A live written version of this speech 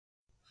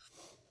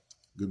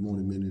Good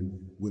morning, men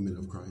and women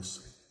of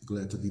Christ.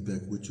 Glad to be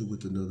back with you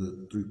with another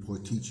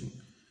 3-point teaching.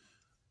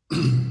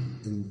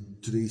 And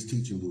today's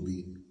teaching will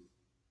be,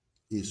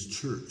 is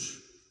church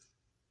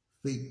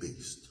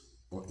faith-based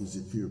or is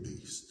it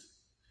fear-based?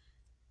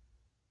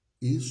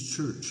 Is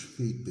church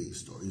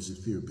faith-based or is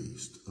it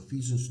fear-based?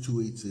 Ephesians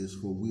 2:8 says,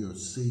 for we are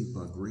saved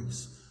by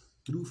grace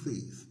through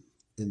faith,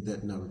 and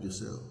that not of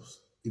yourselves.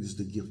 It is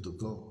the gift of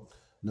God.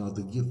 Now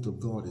the gift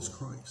of God is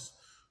Christ.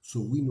 So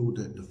we know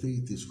that the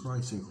faith is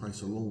Christ and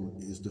Christ alone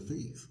is the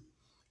faith.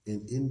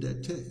 And in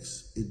that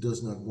text, it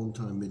does not one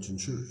time mention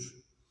church.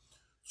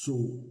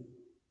 So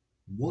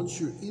once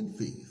you're in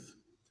faith,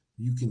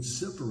 you can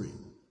separate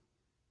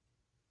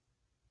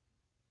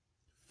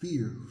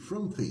fear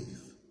from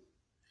faith.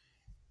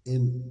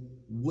 And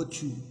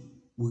what you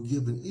were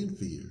given in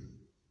fear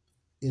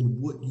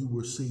and what you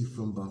were saved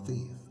from by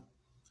faith.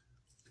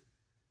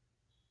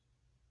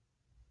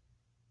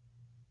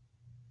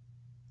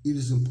 It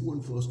is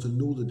important for us to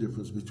know the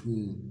difference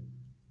between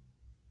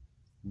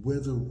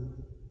whether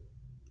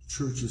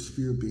church is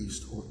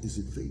fear-based or is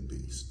it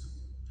faith-based.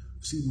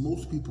 See,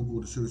 most people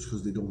go to church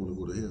because they don't want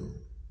to go to hell.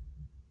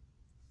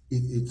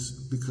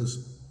 It's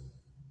because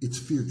it's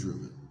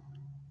fear-driven.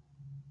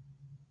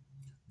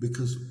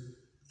 Because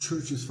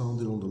church is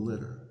founded on the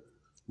letter,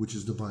 which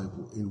is the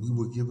Bible, and we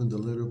were given the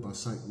letter by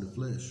sight in the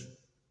flesh,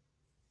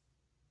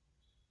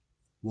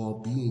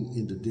 while being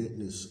in the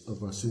deadness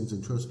of our sins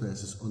and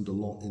trespasses under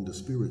law in the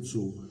spirit.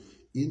 So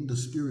in the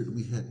spirit,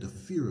 we had the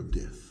fear of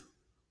death.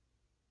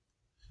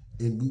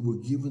 And we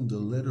were given the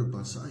letter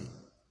by sight.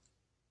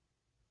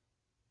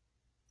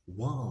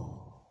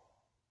 While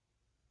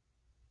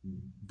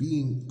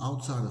being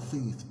outside of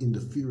faith in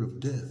the fear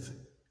of death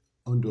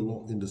under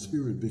law in the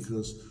spirit,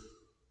 because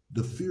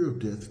the fear of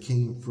death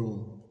came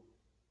from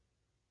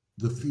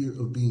the fear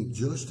of being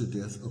judged to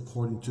death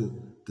according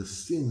to the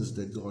sins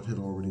that God had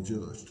already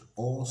judged.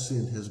 All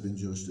sin has been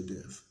judged to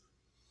death.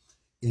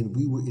 And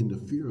we were in the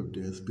fear of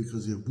death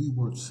because if we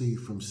weren't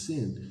saved from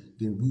sin,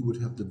 then we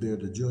would have to bear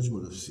the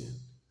judgment of sin,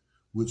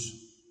 which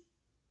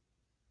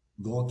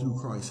God through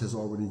Christ has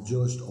already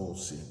judged all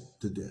sin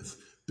to death,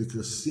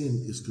 because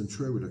sin is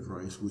contrary to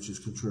Christ, which is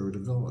contrary to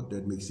God.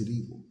 That makes it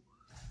evil,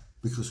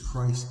 because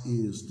Christ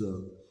is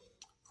the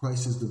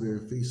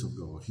very face of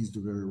God. He's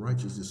the very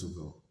righteousness of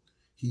God.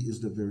 He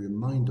is the very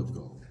mind of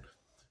God.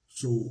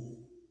 So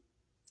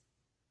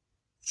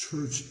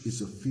church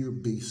is a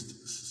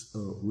fear-based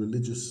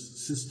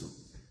religious system.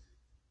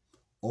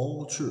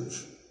 All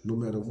church, no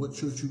matter what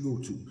church you go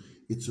to,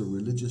 it's a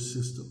religious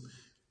system.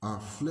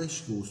 Our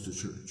flesh goes to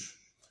church.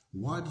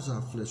 Why does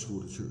our flesh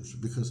go to church?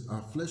 Because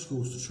our flesh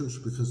goes to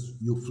church because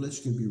your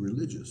flesh can be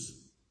religious,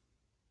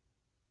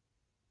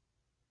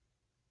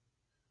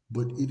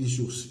 but it is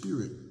your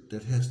spirit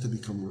that has to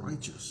become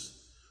righteous.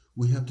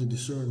 We have to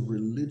discern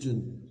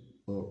religion,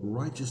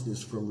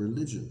 righteousness from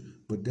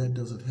religion, but that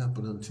doesn't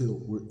happen until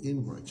we're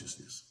in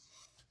righteousness.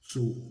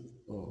 So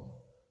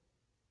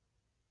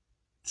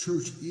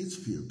church is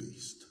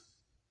fear-based.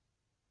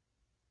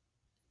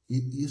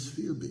 It is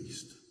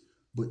fear-based,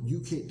 but you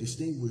can't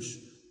distinguish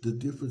the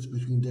difference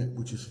between that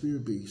which is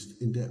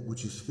fear-based and that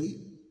which is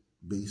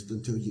faith-based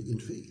until you're in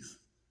faith.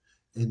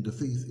 And the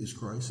faith is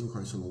Christ, and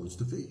Christ alone is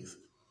the faith.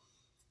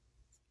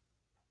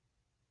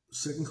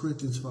 2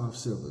 Corinthians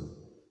 5:7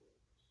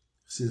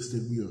 says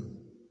that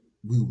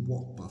we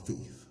walk by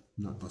faith,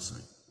 not by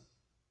sight.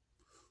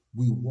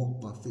 We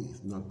walk by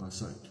faith, not by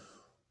sight.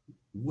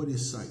 What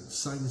is sight?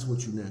 Sight is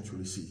what you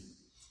naturally see.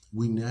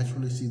 We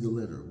naturally see the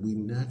letter. We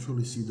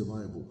naturally see the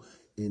Bible.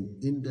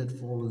 And in that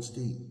fallen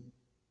state,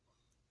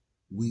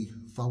 we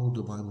follow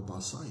the Bible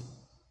by sight.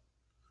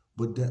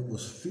 But that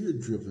was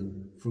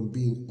fear-driven from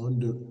being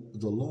under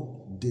the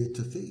law, dead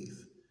to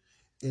faith.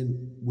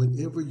 And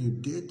whenever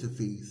you're dead to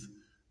faith,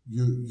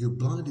 you're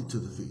blinded to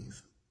the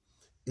faith.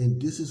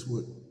 And this is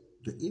what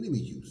the enemy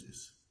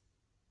uses.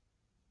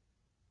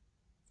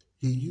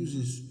 He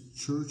uses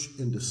church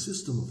and the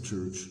system of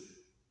church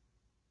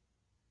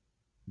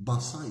by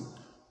sight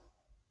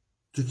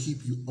to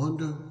keep you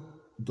under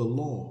the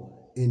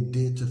law and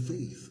dead to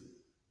faith.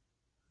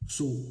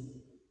 So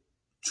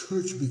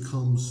church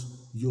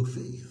becomes your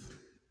faith.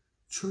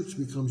 Church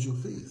becomes your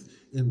faith.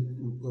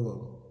 And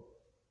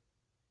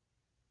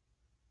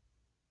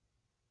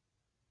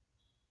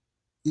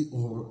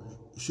or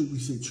should we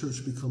say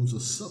church becomes a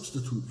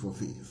substitute for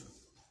faith.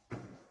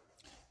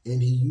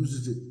 And he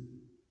uses it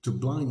to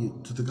blind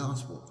you to the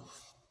gospel.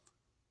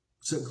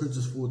 2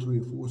 Corinthians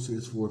 4:3-4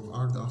 says, for if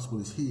our gospel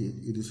is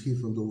hid, it is hid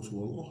from those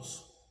who are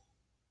lost.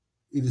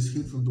 It is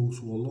hid from those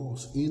who are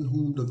lost, in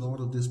whom the God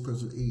of this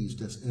present age,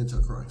 that's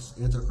Antichrist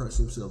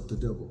himself, the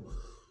devil,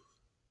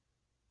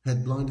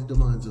 had blinded the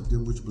minds of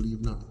them which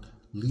believe not,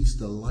 lest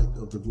the light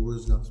of the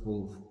glorious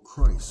gospel of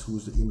Christ, who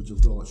is the image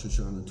of God, should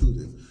shine unto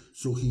them.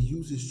 So he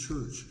uses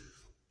church,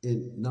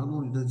 and not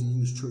only does he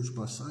use church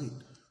by sight,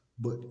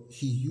 but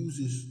he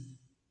uses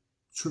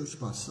church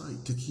by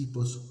sight to keep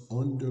us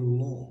under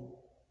law,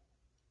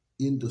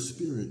 in the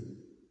spirit,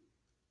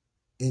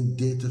 and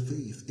dead to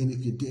faith. And if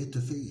you're dead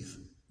to faith,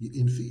 you're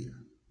in fear.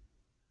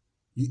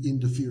 You're in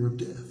the fear of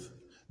death.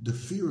 The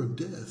fear of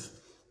death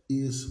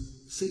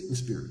is Satan's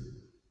spirit,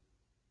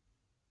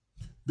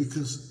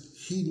 because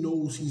he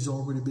knows he's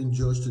already been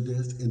judged to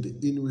death, and the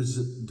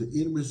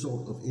end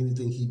result of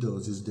anything he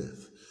does is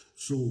death.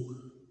 So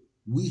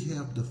we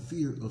have the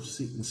fear of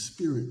Satan's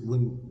spirit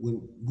when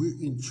we're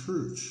in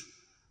church.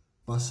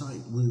 By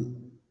sight,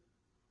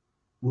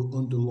 we're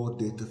under law,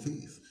 dead to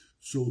faith.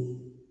 So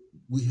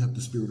we have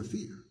the spirit of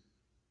fear.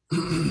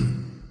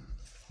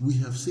 We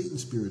have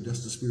Satan's spirit.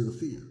 That's the spirit of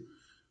fear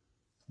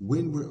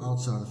when we're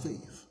outside of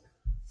faith.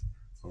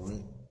 All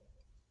right.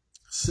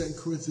 2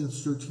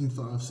 Corinthians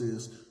 13:5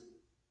 says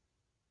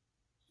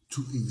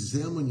to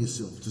examine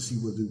yourself to see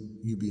whether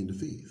you be in the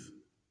faith.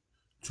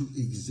 To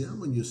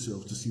examine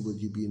yourself to see whether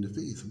you be in the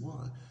faith.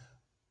 Why?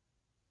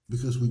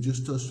 Because we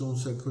just touched on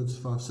 2 Corinthians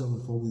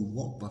 5:7, for we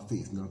walk by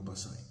faith, not by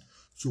sight.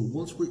 So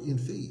once we're in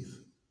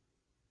faith,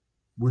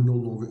 we're no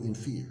longer in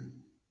fear.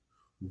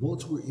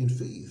 Once we're in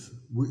faith,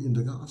 we're in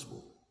the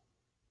gospel.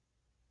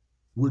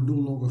 We're no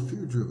longer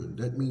fear-driven.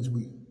 That means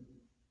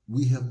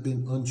we have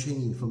been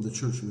unchained from the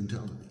church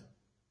mentality.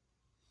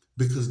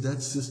 Because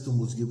that system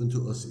was given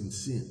to us in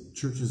sin.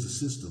 Church is a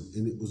system,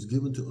 and it was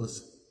given to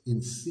us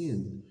in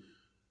sin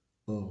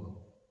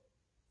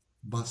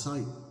by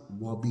sight,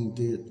 while being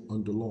dead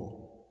under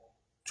law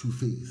to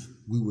faith.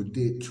 We were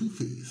dead to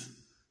faith,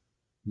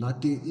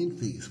 not dead in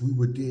faith. We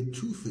were dead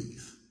to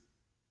faith.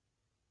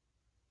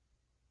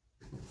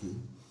 Okay.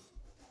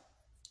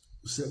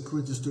 2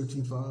 Corinthians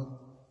 13:5,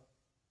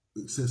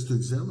 it says to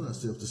examine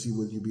ourselves to see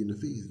whether you be in the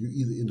faith. You're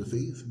either in the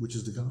faith, which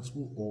is the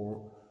gospel,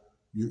 or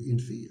you're in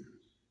fear.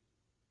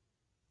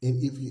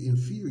 And if you're in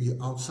fear,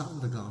 you're outside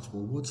of the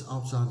gospel. What's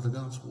outside of the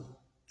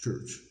gospel?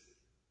 Church.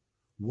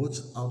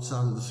 What's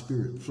outside of the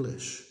spirit?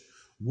 Flesh.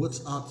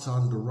 What's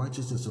outside of the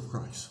righteousness of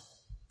Christ?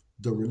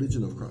 The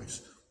religion of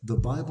Christ. The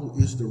Bible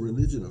is the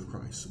religion of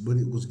Christ, but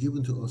it was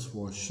given to us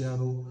for a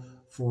shadow,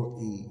 for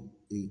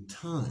a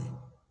time.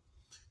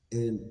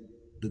 And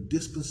the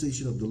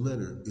dispensation of the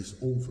letter is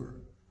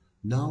over.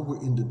 Now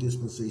we're in the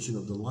dispensation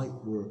of the light,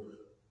 where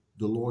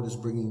the Lord is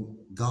bringing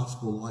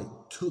gospel light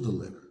to the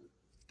letter.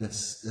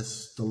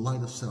 That's the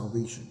light of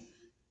salvation.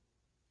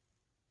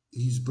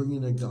 He's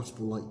bringing that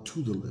gospel light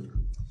to the letter.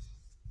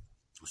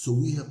 So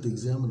we have to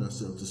examine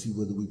ourselves to see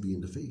whether we be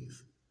in the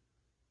faith.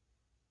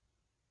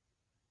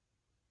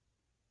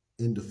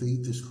 And the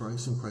faith is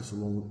Christ, and Christ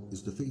alone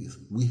is the faith.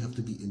 We have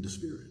to be in the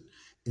spirit.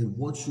 And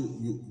once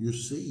you're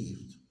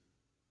saved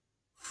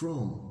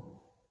from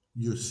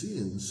your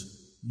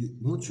sins,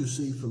 once you're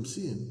saved from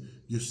sin,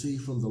 you're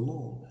saved from the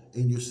law,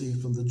 and you're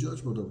saved from the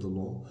judgment of the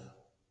law.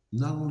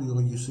 Not only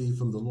are you saved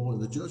from the law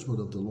and the judgment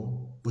of the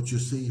law, but you're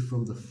saved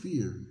from the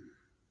fear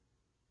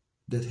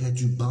that had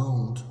you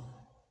bound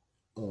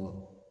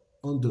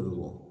under the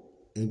law.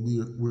 And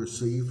we're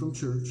saved from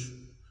church.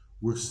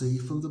 We're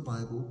saved from the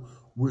Bible.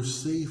 We're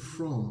saved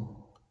from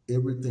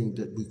everything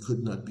that we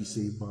could not be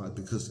saved by,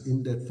 because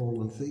in that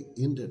fallen faith,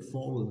 in that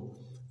fallen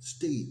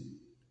state,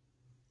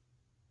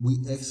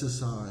 we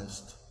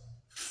exercised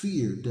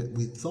fear that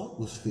we thought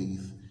was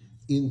faith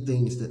in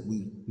things that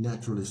we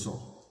naturally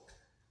saw.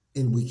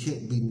 And we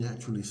can't be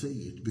naturally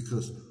saved,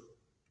 because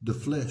the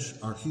flesh,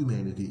 our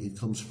humanity, it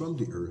comes from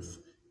the earth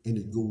and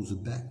it goes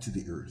back to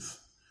the earth.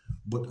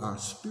 But our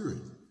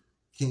spirit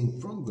came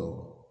from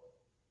God.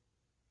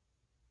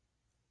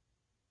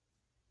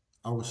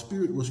 Our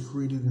spirit was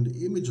created in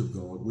the image of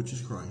God, which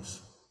is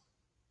Christ,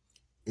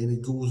 and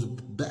it goes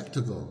back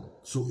to God.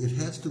 So it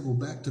has to go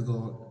back to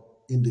God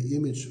in the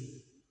image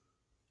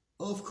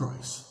of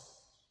Christ,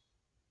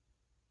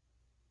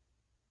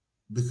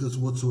 because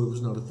whatsoever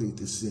is not of faith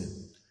is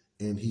sin,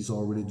 and he's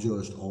already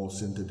judged all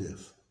sin to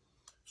death.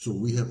 So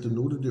we have to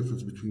know the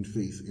difference between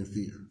faith and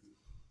fear.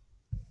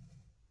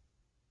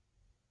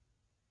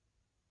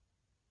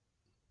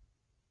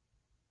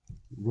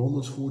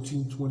 Romans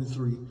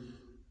 14:23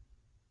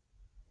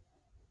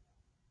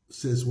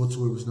 says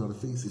whatsoever is not of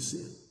faith is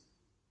sin.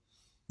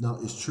 Now,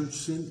 is church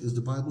sin? Is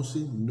the Bible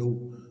sin?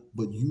 No.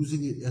 But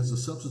using it as a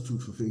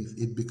substitute for faith,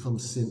 it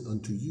becomes sin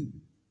unto you.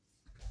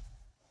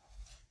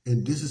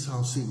 And this is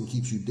how Satan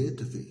keeps you dead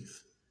to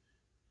faith.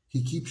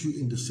 He keeps you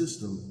in the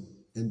system,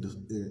 and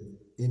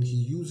he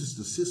uses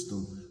the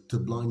system to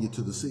blind you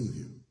to the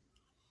Savior.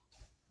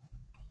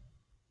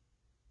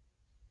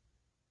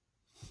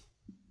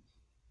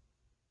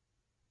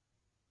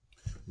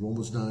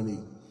 Romans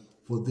 9:8.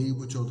 For they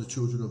which are the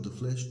children of the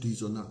flesh,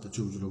 these are not the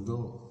children of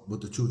God,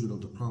 but the children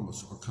of the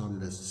promise are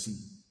counted as the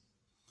seed.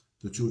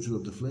 The children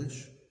of the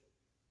flesh,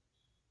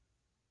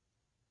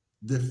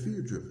 they're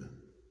fear-driven.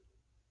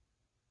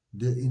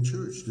 They're in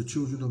church. The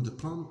children of the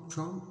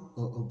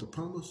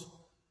promise,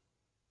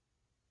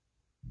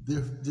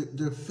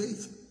 they're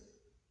faith-based.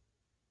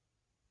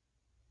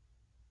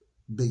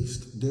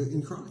 They're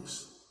in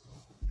Christ.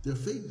 They're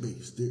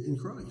faith-based. They're in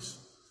Christ.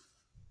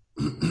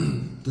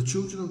 The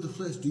children of the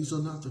flesh, these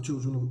are not the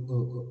children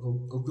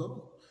of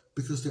God,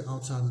 because they're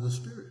outside of the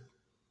spirit,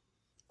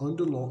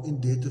 under law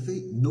and dead to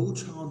faith. No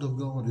child of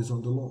God is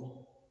under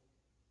law,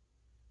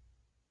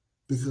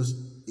 because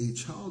a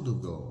child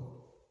of God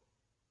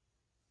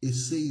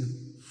is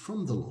saved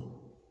from the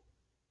law.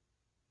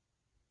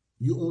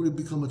 You only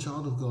become a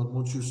child of God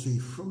once you're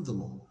saved from the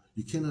law.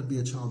 You cannot be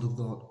a child of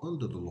God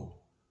under the law.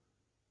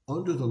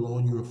 Under the law,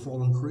 you're a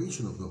fallen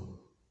creation of God.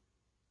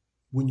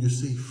 When you're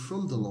saved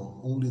from the law,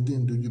 only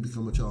then do you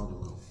become a child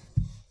of God.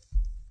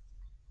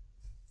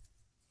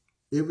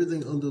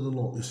 Everything under the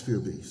law is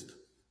fear-based.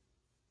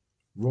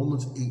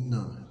 Romans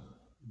 8:9.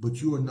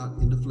 But you are not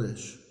in the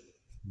flesh,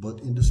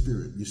 but in the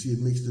spirit. You see,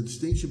 it makes the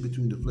distinction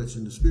between the flesh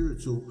and the spirit,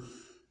 so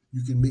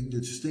you can make the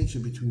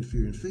distinction between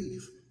fear and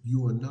faith.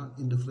 You are not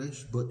in the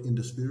flesh, but in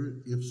the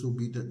spirit, if so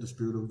be that the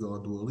Spirit of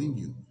God dwell in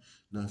you.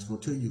 Now, it's going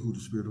to tell you who the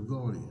Spirit of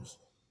God is.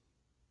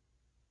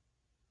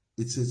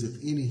 It says,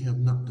 if any have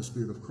not the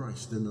Spirit of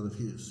Christ, they're none of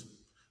his.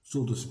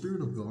 So the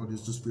Spirit of God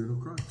is the Spirit of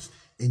Christ.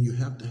 And you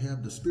have to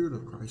have the Spirit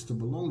of Christ to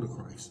belong to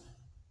Christ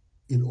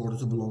in order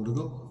to belong to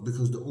God.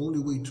 Because the only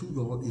way to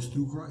God is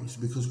through Christ,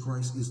 because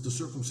Christ is the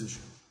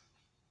circumcision.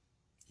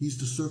 He's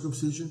the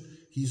circumcision.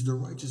 He's the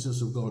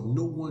righteousness of God.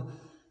 No one,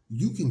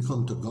 you can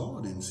come to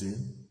God in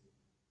sin.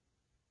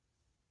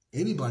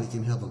 Anybody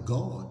can have a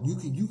God.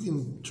 You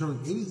can turn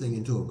anything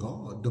into a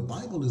God. The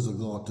Bible is a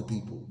God to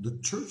people. The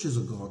church is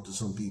a God to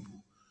some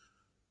people.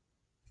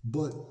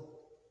 But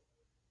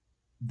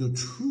the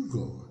true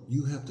God,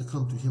 you have to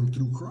come to him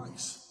through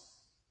Christ.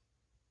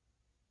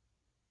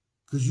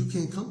 Because you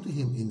can't come to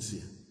him in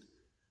sin.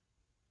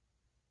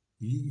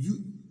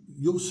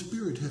 Your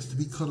spirit has to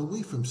be cut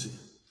away from sin.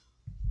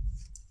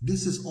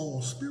 This is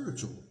all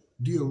spiritual.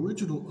 The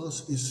original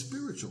us is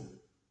spiritual.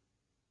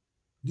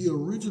 The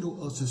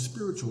original us is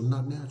spiritual,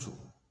 not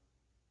natural.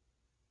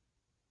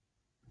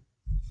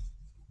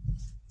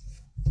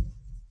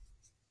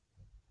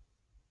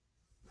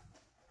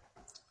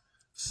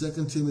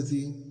 Second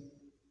Timothy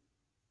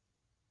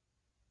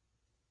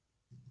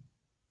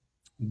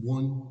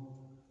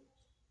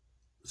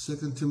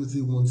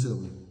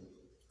 1:7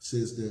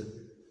 says that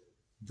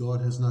God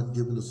has not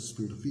given us a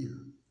spirit of fear,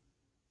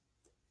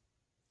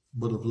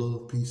 but of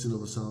love, peace, and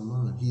of a sound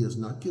mind. He has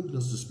not given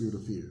us the spirit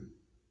of fear,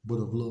 but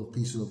of love,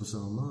 peace, and of a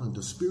sound mind.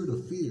 The spirit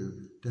of fear,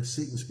 that's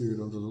Satan's spirit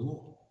under the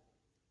law.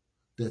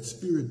 That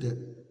spirit that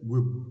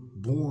we're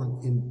born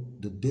in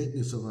the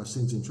deadness of our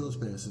sins and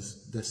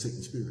trespasses, that's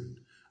Satan's spirit.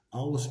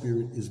 Our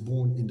spirit is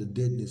born in the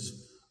deadness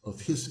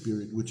of his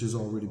spirit, which has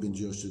already been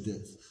judged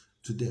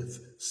to death.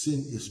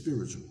 Sin is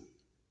spiritual.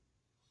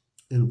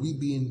 And we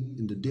being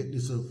in the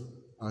deadness of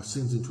our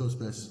sins and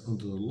trespasses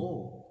under the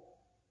law,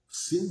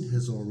 sin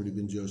has already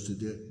been judged to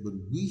death, but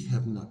we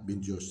have not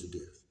been judged to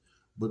death.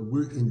 But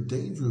we're in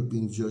danger of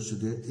being judged to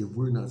death if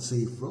we're not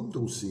saved from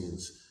those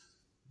sins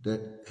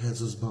that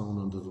has us bound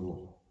under the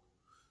law.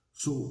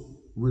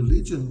 So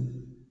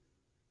religion,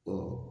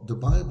 the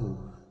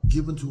Bible,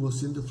 given to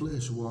us in the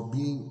flesh while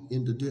being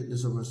in the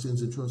deadness of our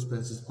sins and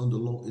trespasses under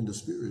law in the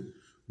spirit,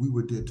 we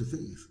were dead to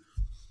faith.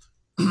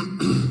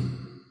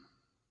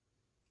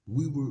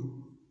 We were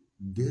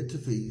dead to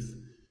faith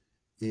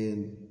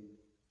and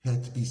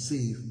had to be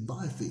saved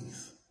by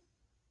faith.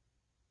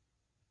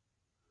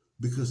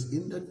 Because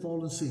in that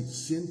fallen state,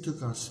 sin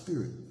took our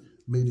spirit,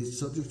 made it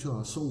subject to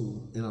our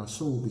soul, and our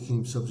soul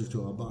became subject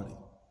to our body,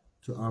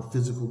 to our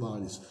physical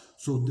bodies.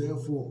 So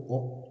therefore,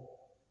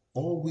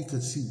 all we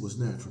could see was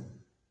natural.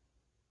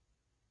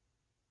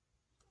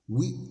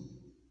 We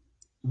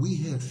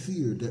had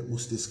fear that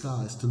was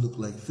disguised to look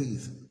like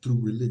faith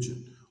through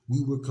religion.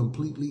 We were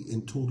completely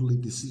and totally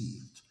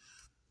deceived.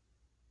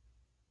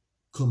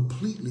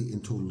 Completely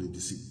and totally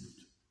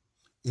deceived.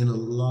 And a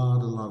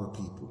lot of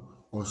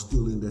people are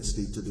still in that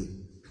state today.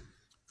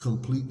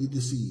 Completely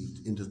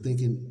deceived into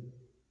thinking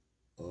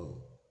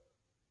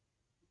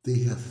they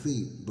have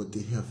faith, but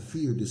they have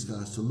fear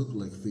disguised to look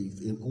like faith.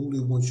 And only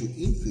once you're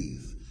in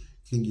faith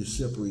can you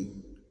separate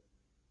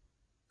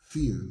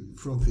fear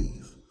from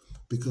faith.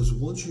 Because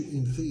once you're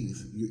in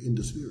faith, you're in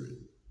the spirit.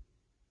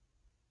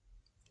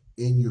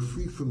 And you're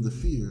free from the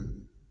fear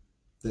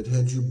that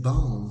had you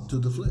bound to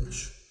the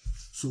flesh.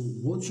 So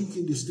once you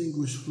can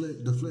distinguish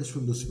the flesh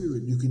from the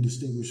spirit, you can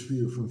distinguish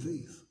fear from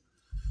faith.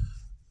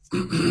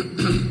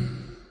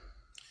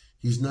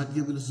 He's not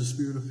given us the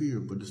spirit of fear,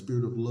 but the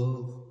spirit of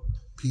love,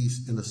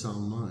 peace, and a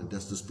sound mind.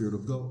 That's the Spirit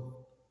of God.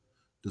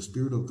 The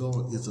Spirit of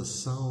God is a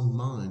sound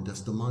mind.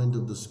 That's the mind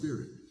of the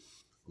Spirit.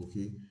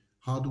 Okay?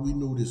 How do we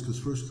know this? Because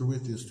 1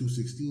 Corinthians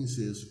 2:16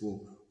 says,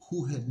 for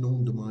who had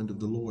known the mind of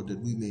the Lord that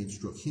we may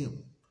instruct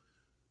him?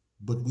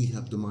 But we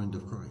have the mind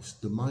of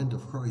Christ. The mind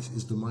of Christ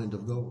is the mind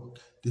of God.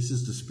 This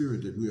is the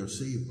spirit that we are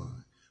saved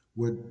by.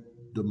 Where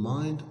the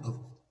mind of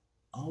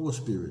our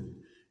spirit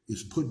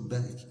is put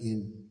back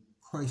in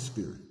Christ's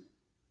spirit.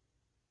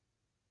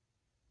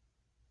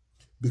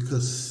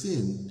 Because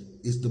sin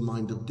is the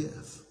mind of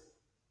death.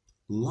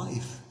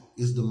 Life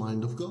is the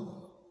mind of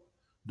God.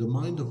 The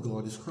mind of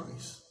God is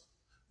Christ.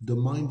 The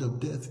mind of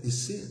death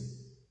is sin.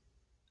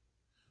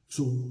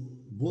 So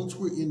once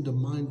we're in the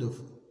mind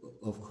of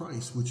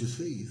Christ, which is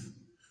faith,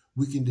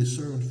 we can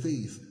discern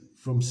faith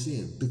from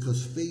sin,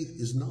 because faith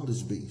is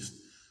knowledge-based.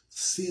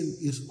 Sin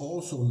is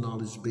also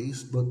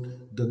knowledge-based, but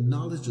the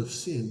knowledge of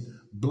sin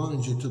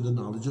blinds you to the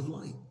knowledge of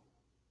light,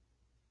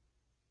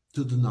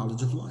 to the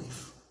knowledge of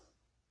life.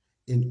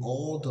 and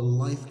all the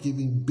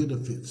life-giving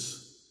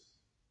benefits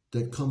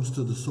that comes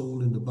to the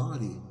soul and the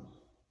body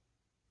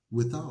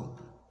without,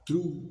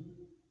 through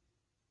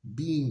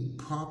being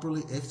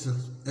properly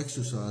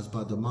exercised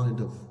by the mind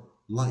of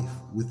life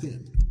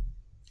within.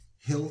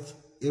 Health,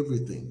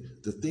 everything.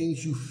 The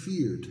things you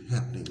feared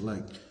happening,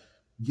 like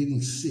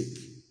getting sick,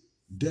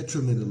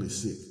 detrimentally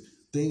sick,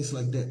 things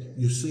like that,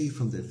 you're saved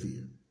from that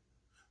fear.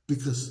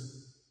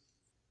 Because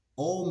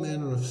all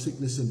manner of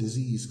sickness and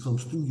disease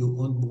comes through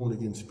your unborn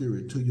again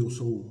spirit to your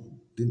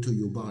soul, then to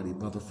your body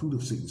by the fruit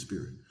of Satan's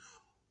spirit.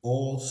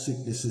 All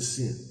sickness is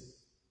sin.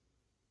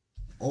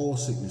 All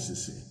sickness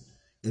is sin.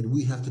 And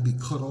we have to be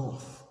cut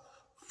off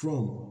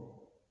from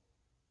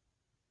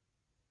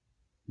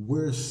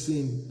where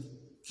sin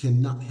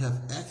cannot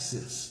have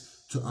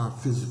access to our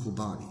physical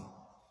body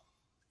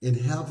and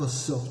have us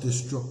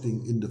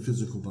self-destructing in the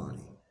physical body.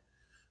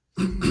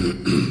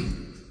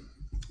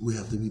 We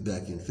have to be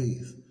back in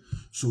faith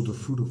so the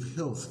fruit of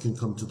health can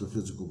come to the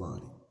physical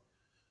body.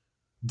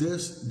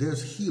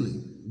 There's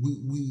healing.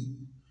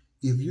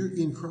 If you're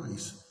in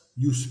Christ,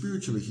 you're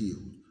spiritually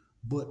healed,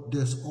 but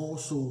there's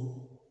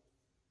also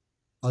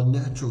a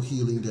natural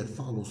healing that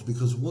follows,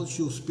 because once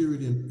your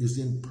spirit is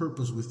in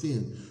purpose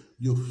within,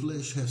 your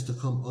flesh has to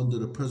come under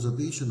the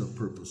preservation of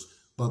purpose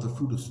by the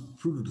fruit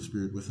of the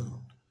spirit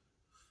without.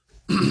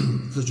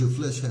 Because your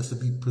flesh has to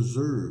be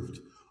preserved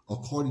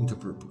according to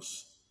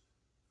purpose.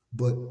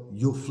 But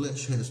your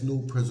flesh has no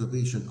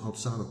preservation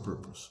outside of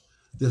purpose.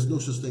 There's no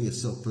such thing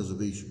as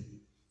self-preservation.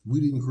 We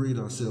didn't create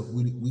ourselves.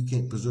 We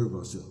can't preserve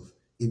ourselves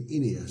in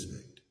any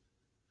aspect.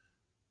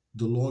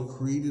 The Lord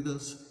created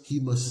us. He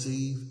must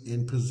save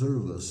and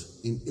preserve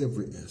us in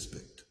every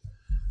aspect.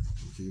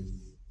 Okay.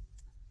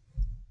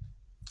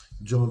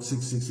 John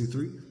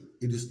 6:63.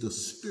 It is the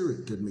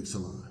spirit that makes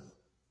alive.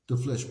 The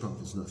flesh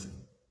profits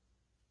nothing.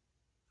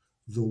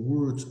 The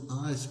words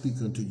I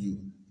speak unto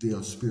you, they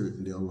are spirit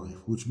and they are life,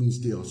 which means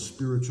they are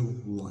spiritual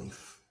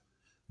life.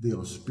 They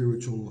are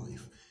spiritual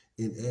life.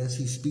 And as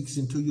he speaks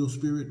into your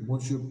spirit,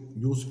 once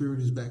your spirit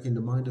is back in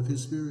the mind of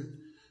his spirit,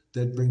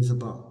 that brings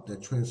about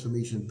that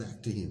transformation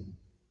back to him.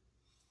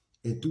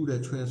 And through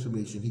that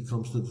transformation, he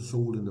comes to the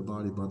soul and the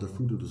body by the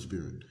fruit of the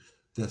spirit.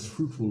 That's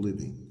fruitful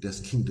living.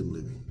 That's kingdom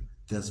living.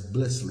 That's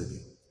blessed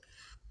living.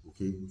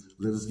 Okay,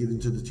 let us get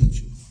into the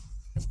teaching.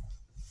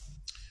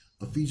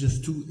 Ephesians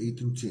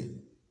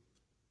 2:8-10.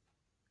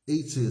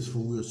 8 says, for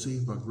we are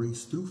saved by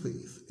grace through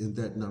faith, and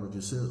that not of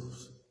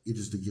yourselves. It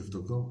is the gift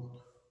of God.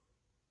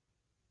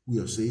 We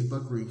are saved by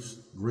grace.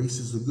 Grace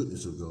is the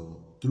goodness of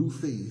God. Through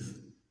faith,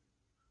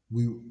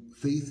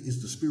 faith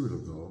is the spirit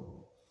of God,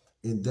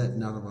 and that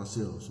not of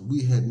ourselves.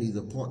 We had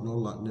neither part nor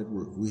lot in that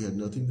work. We had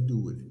nothing to do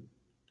with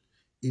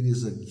it. It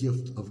is a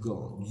gift of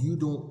God. You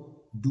don't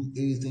do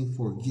anything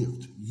for a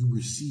gift. You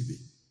receive it.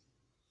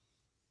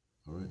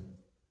 All right.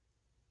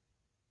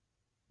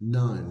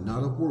 9,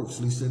 not of works,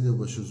 lest any of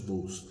us should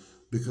boast,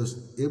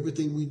 because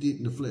everything we did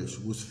in the flesh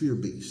was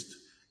fear-based,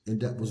 and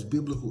that was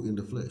biblical in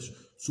the flesh.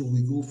 So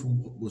we go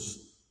from what was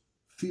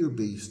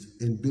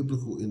fear-based and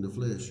biblical in the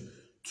flesh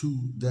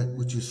to that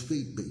which is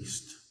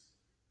faith-based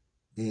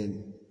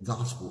and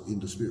gospel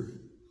in the spirit.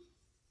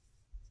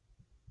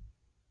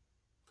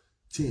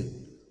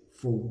 10,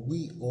 for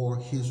we are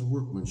his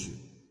workmanship,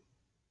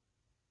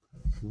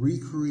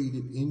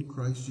 recreated in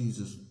Christ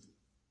Jesus,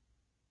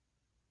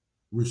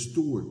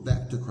 restored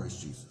back to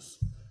Christ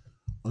Jesus,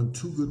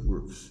 unto good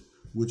works,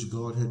 which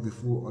God had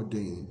before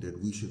ordained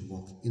that we should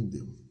walk in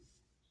them.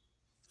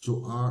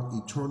 So our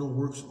eternal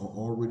works are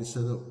already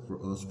set up for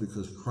us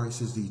because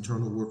Christ is the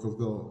eternal work of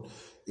God.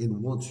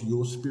 And once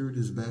your spirit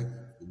is back,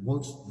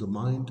 once the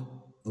mind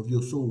of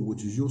your soul,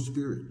 which is your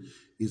spirit,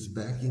 is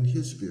back in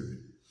his spirit,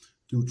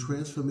 through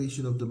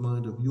transformation of the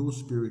mind of your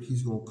spirit,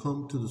 he's going to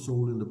come to the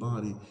soul and the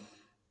body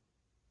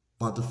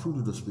by the fruit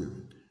of the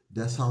spirit.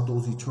 That's how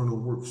those eternal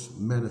works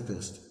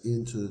manifest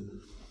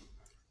into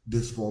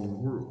this fallen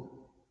world.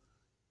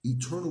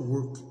 Eternal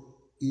work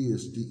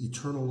is the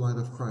eternal light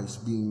of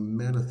Christ being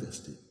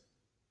manifested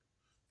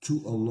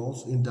to a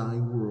lost and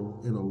dying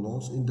world and a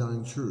lost and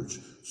dying church,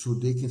 so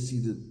they can see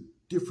the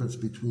difference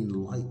between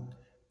light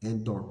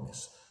and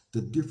darkness,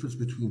 the difference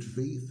between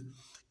faith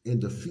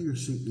and the fear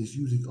Satan is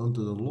using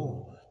under the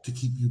law to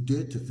keep you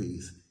dead to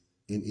faith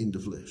and in the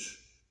flesh.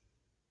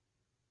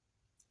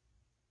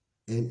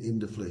 And in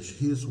the flesh,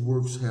 his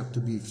works have to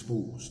be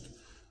exposed.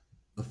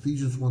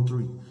 Ephesians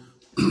 1:3.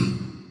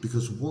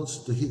 Because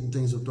once the hidden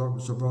things of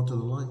darkness are brought to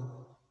the light,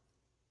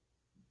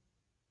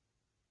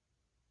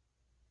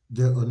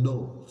 they're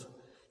annulled.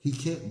 He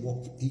can't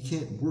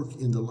work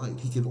in the light.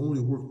 He can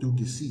only work through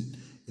deceit,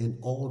 and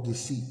all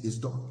deceit is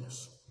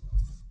darkness.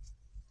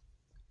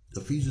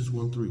 Ephesians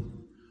 1:3.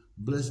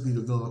 Blessed be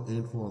the God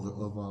and Father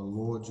of our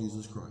Lord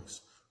Jesus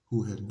Christ,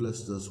 who had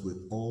blessed us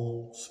with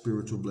all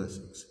spiritual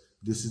blessings.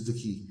 This is the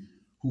key.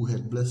 Who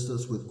had blessed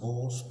us with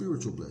all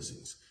spiritual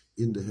blessings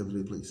in the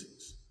heavenly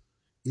places.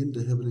 In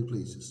the heavenly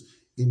places,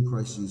 in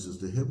Christ Jesus.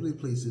 The heavenly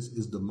places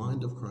is the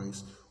mind of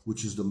Christ,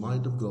 which is the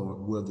mind of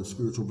God, where the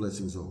spiritual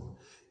blessings are.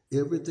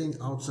 Everything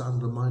outside of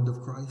the mind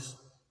of Christ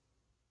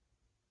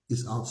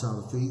is outside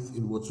of faith,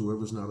 and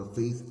whatsoever is not of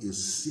faith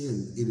is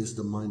sin. It is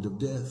the mind of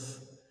death.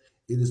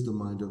 It is the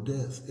mind of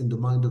death. And the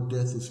mind of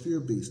death is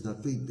fear-based,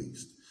 not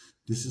faith-based.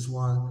 This is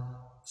why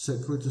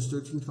 2 Corinthians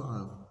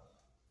 13:5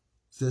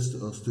 says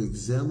to us to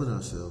examine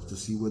ourselves to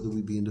see whether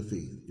we be in the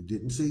faith. It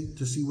didn't say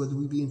to see whether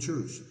we be in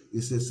church.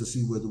 It says to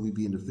see whether we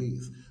be in the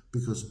faith.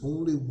 Because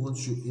only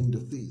once you're in the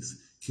faith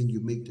can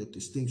you make that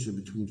distinction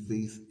between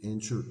faith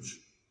and church.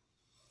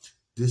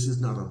 This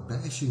is not a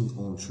bashing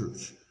on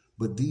church,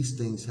 but these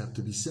things have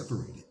to be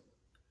separated.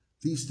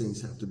 These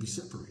things have to be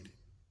separated.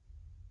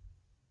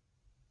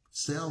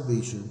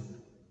 Salvation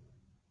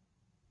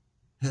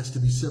has to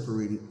be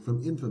separated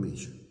from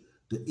information.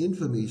 The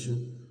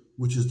information,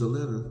 which is the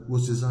letter,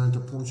 was designed to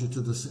point you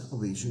to the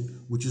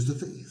salvation, which is the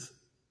faith,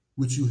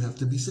 which you have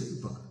to be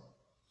saved by.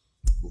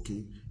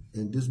 Okay?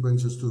 And this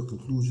brings us to a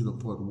conclusion of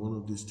part 1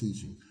 of this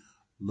teaching.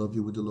 Love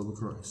you with the love of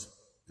Christ.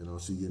 And I'll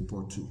see you in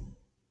part 2.